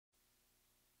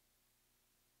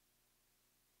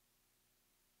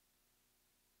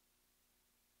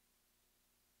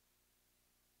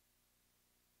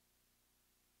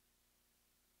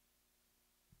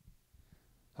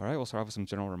All right, we'll start off with some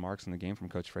general remarks on the game from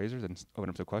Coach Fraser, then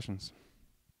open up to questions.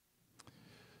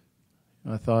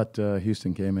 I thought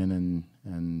Houston came in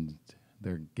and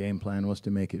their game plan was to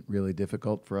make it really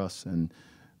difficult for us. And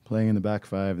playing in the back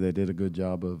five, they did a good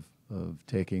job of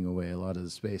taking away a lot of the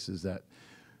spaces that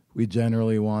we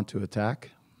generally want to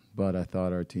attack. But I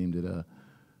thought our team did a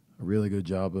really good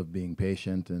job of being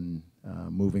patient and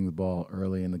moving the ball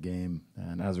early in the game.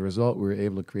 And as a result, we were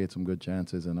able to create some good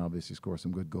chances and obviously score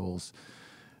some good goals.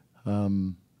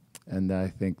 And I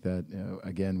think that,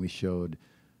 again, we showed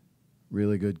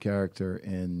really good character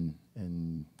in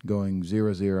going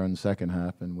 0-0 in the second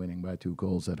half and winning by 2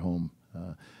 goals at home.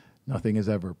 Nothing is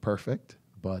ever perfect,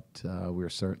 but we're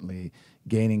certainly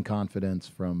gaining confidence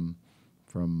from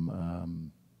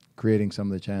creating some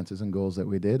of the chances and goals that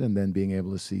we did, and then being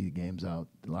able to see games out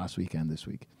last week and this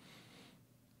week.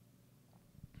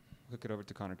 Look it over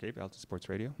to Connor Cape, Altitude Sports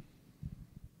Radio.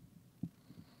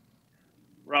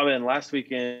 Robin, last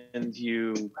weekend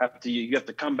you have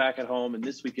to come back at home, and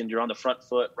this weekend you're on the front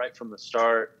foot right from the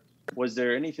start. Was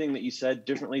there anything that you said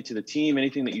differently to the team,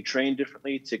 anything that you trained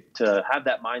differently to have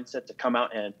that mindset to come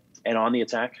out and on the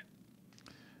attack?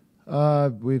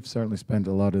 We've certainly spent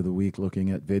a lot of the week looking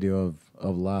at video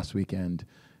of last weekend,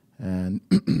 and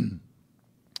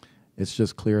it's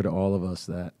just clear to all of us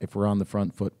that if we're on the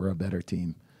front foot, we're a better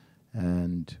team.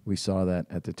 And we saw that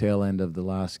at the tail end of the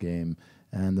last game,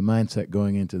 and the mindset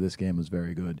going into this game was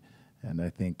very good. And I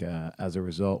think as a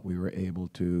result, we were able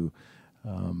to,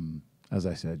 as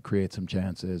I said, create some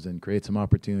chances and create some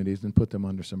opportunities and put them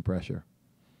under some pressure.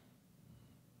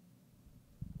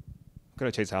 Go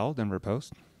to Chase Howell, Denver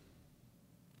Post.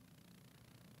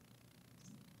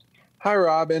 Hi,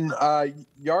 Robin.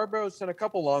 Yarbrough sent a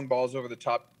couple long balls over the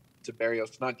top to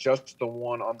Barrios, not just the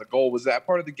one on the goal. Was that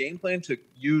part of the game plan to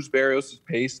use Barrios'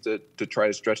 pace to try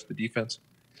to stretch the defense?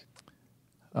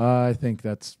 I think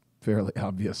that's fairly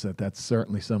obvious that that's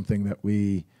certainly something that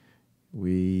we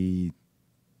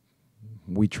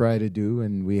try to do,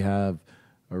 and we have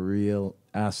a real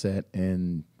asset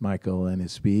in Michael and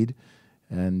his speed,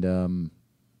 and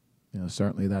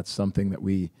certainly that's something that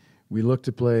we look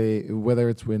to play, whether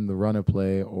it's with the run of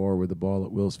play or with the ball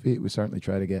at Will's feet. We certainly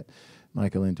try to get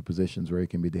Michael into positions where he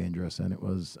can be dangerous, and it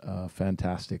was a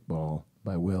fantastic ball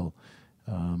by Will.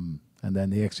 And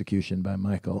then the execution by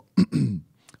Michael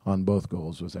on both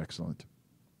goals was excellent.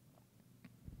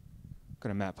 Go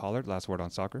to Matt Pollard, last word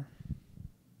on soccer.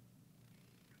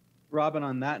 Robin,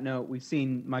 on that note, we've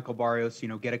seen Michael Barrios,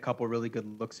 get a couple really good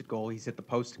looks at goal. He's hit the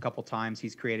post a couple times.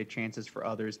 He's created chances for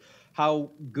others.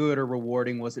 How good or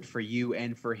rewarding was it for you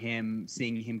and for him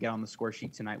seeing him get on the score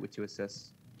sheet tonight with 2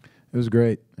 assists? It was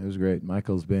great. It was great.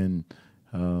 Michael's been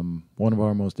one of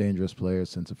our most dangerous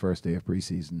players since the first day of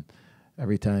preseason.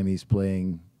 Every time he's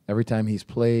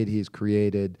played, he's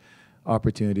created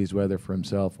opportunities, whether for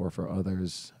himself or for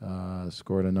others.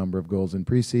 Scored a number of goals in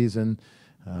preseason.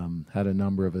 Had a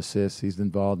number of assists. He's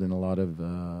involved in a lot of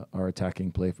our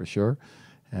attacking play for sure,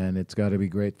 and it's got to be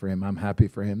great for him. I'm happy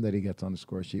for him that he gets on the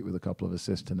score sheet with a couple of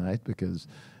assists tonight, because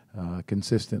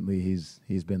consistently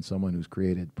he's been someone who's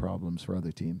created problems for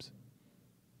other teams.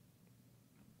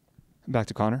 Back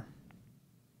to Connor.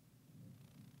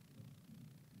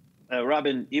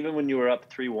 Robin, even when you were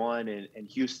up 3-1 and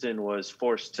Houston was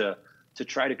forced to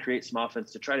try to create some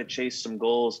offense, to try to chase some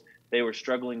goals, they were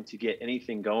struggling to get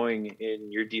anything going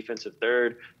in your defensive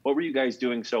third. What were you guys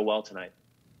doing so well tonight?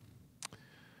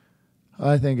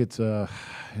 I think it's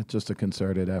just a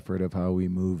concerted effort of how we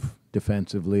move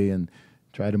defensively and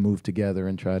try to move together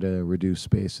and try to reduce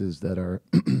spaces that are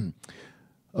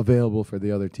available for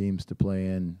the other teams to play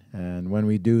in. And when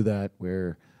we do that,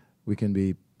 we can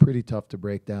be pretty tough to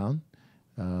break down,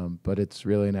 but it's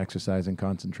really an exercise in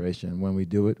concentration. When we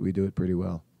do it pretty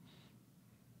well.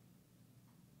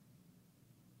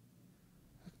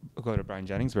 We'll go to Brian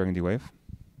Jennings, Burgundy Wave.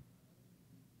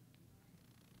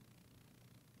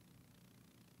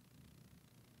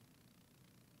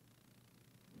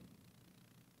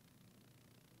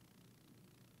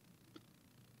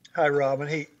 Hi, Robin.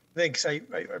 Hey, thanks. I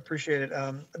appreciate it.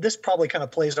 This probably kind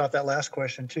of plays off that last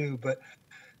question too, but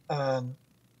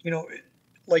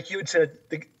like you had said,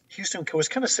 Houston was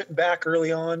kind of sitting back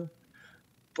early on,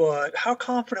 but how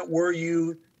confident were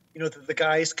you, that the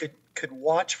guys could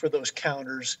watch for those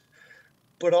counters,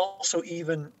 but also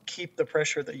even keep the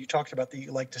pressure that you talked about that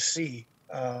you like to see,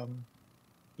 kind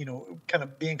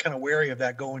of being kind of wary of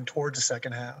that going towards the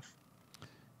second half?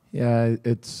 Yeah,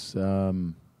 it's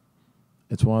one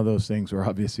of those things where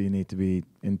obviously you need to be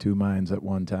in two minds at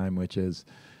one time, which is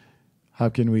how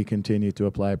can we continue to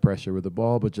apply pressure with the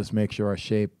ball, but just make sure our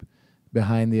shape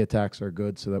behind the attacks are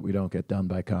good so that we don't get done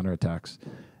by counterattacks.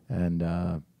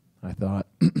 And I thought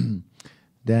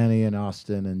Danny and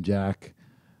Austin and Jack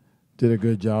did a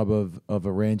good job of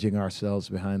arranging ourselves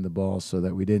behind the ball so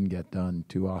that we didn't get done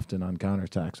too often on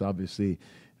counterattacks. Obviously,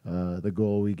 the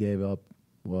goal we gave up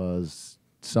was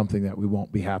something that we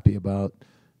won't be happy about.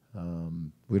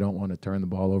 We don't want to turn the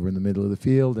ball over in the middle of the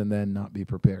field and then not be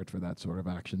prepared for that sort of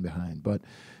action behind. But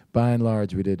by and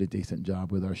large, we did a decent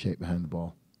job with our shape behind the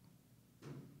ball.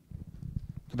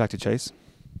 Go back to Chase.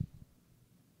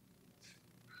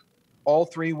 All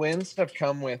 3 wins have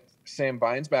come with Sam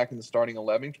Vines back in the starting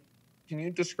 11. Can you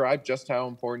describe just how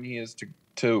important he is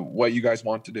to what you guys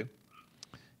want to do?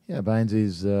 Yeah, Vines,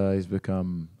 he's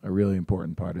become a really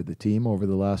important part of the team over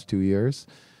the last 2 years.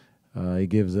 He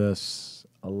gives us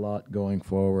a lot going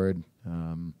forward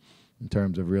in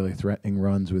terms of really threatening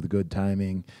runs with good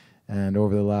timing. And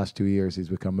over the last 2 years, he's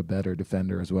become a better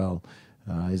defender as well.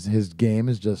 His game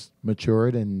has just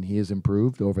matured, and he has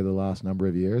improved over the last number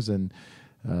of years. And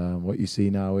what you see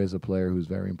now is a player who's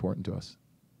very important to us.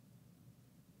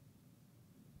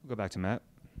 We'll go back to Matt.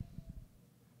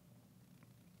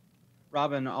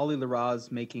 Robin, Ali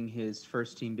Larraz making his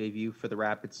first team debut for the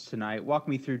Rapids tonight. Walk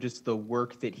me through just the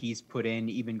work that he's put in,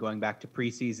 even going back to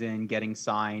preseason, getting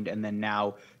signed, and then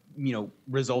now,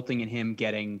 resulting in him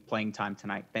getting playing time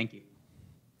tonight. Thank you.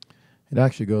 It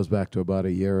actually goes back to about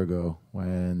a year ago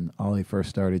when Ollie first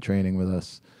started training with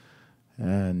us.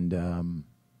 And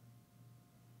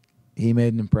he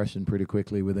made an impression pretty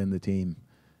quickly within the team.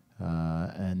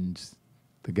 And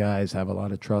the guys have a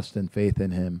lot of trust and faith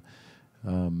in him.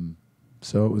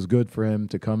 So it was good for him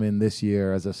to come in this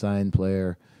year as a signed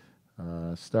player,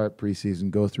 start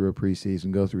preseason, go through a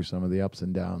preseason, go through some of the ups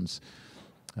and downs.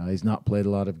 He's not played a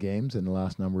lot of games in the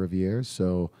last number of years,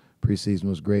 so preseason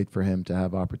was great for him to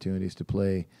have opportunities to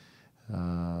play.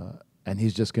 And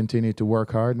he's just continued to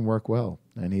work hard and work well.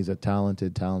 And he's a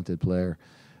talented player.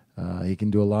 He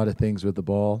can do a lot of things with the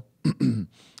ball, and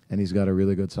he's got a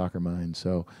really good soccer mind.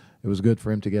 So it was good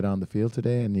for him to get on the field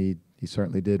today, and he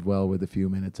certainly did well with the few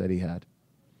minutes that he had.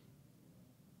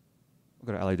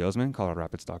 We'll go to Ellie Dozman,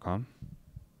 ColoradoRapids.com.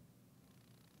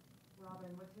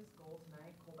 Robin, with his goal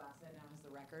tonight, Cole Bassett now has the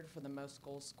record for the most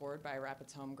goals scored by a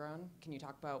Rapids homegrown. Can you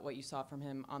talk about what you saw from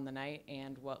him on the night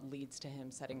and what leads to him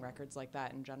setting records like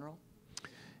that in general?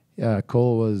 Yeah,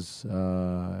 Cole was,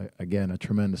 again, a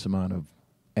tremendous amount of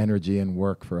energy and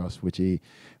work for us, which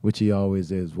he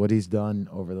always is. What he's done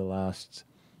over the last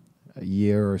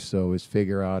year or so is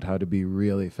figure out how to be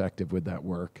really effective with that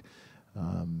work.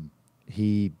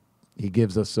 He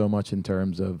gives us so much in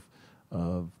terms of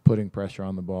putting pressure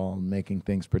on the ball and making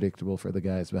things predictable for the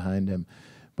guys behind him.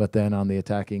 But then on the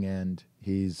attacking end,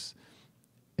 he's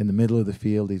in the middle of the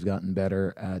field. He's gotten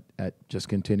better at just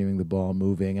continuing the ball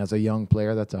moving. As a young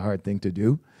player, that's a hard thing to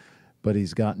do, but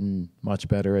he's gotten much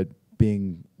better at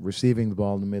receiving the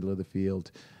ball in the middle of the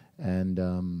field and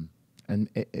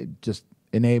it just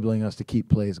enabling us to keep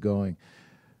plays going.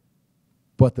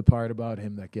 But the part about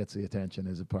him that gets the attention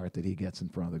is the part that he gets in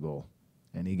front of the goal.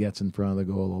 And he gets in front of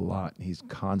the goal a lot. He's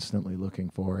constantly looking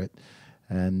for it.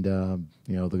 And,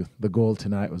 the goal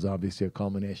tonight was obviously a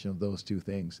culmination of those two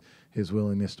things, his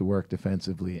willingness to work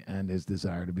defensively and his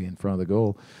desire to be in front of the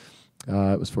goal.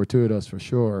 It was fortuitous for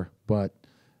sure, but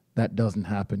that doesn't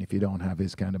happen if you don't have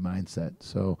his kind of mindset.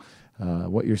 So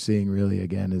what you're seeing really,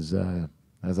 again, is,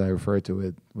 as I referred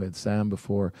to with Sam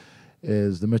before,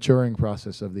 is the maturing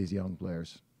process of these young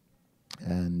players.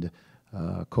 And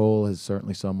Cole is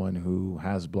certainly someone who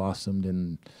has blossomed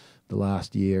in the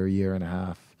last year and a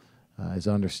half. His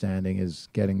understanding is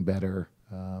getting better.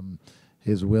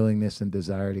 His willingness and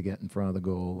desire to get in front of the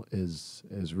goal is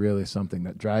really something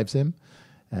that drives him.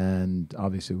 And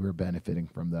obviously we're benefiting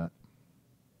from that.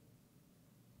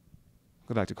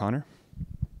 Go back to Connor.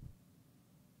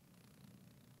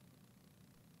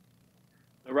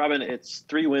 Robin, it's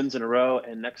 3 wins in a row,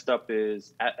 and next up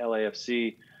is at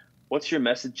LAFC. What's your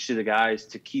message to the guys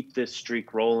to keep this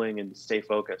streak rolling and stay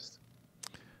focused?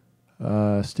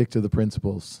 Stick to the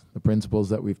principles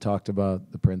that we've talked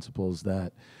about, the principles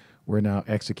that we're now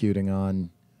executing on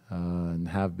and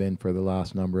have been for the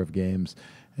last number of games.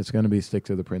 It's going to be stick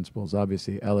to the principles.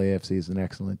 Obviously, LAFC is an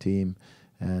excellent team,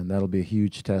 and that'll be a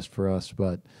huge test for us,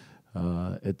 but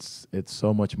it's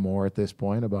so much more at this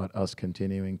point about us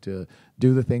continuing to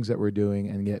do the things that we're doing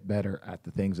and get better at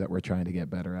the things that we're trying to get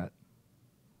better at.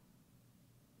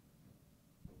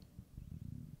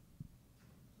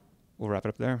 We'll wrap it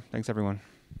up there. Thanks, everyone.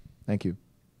 Thank you.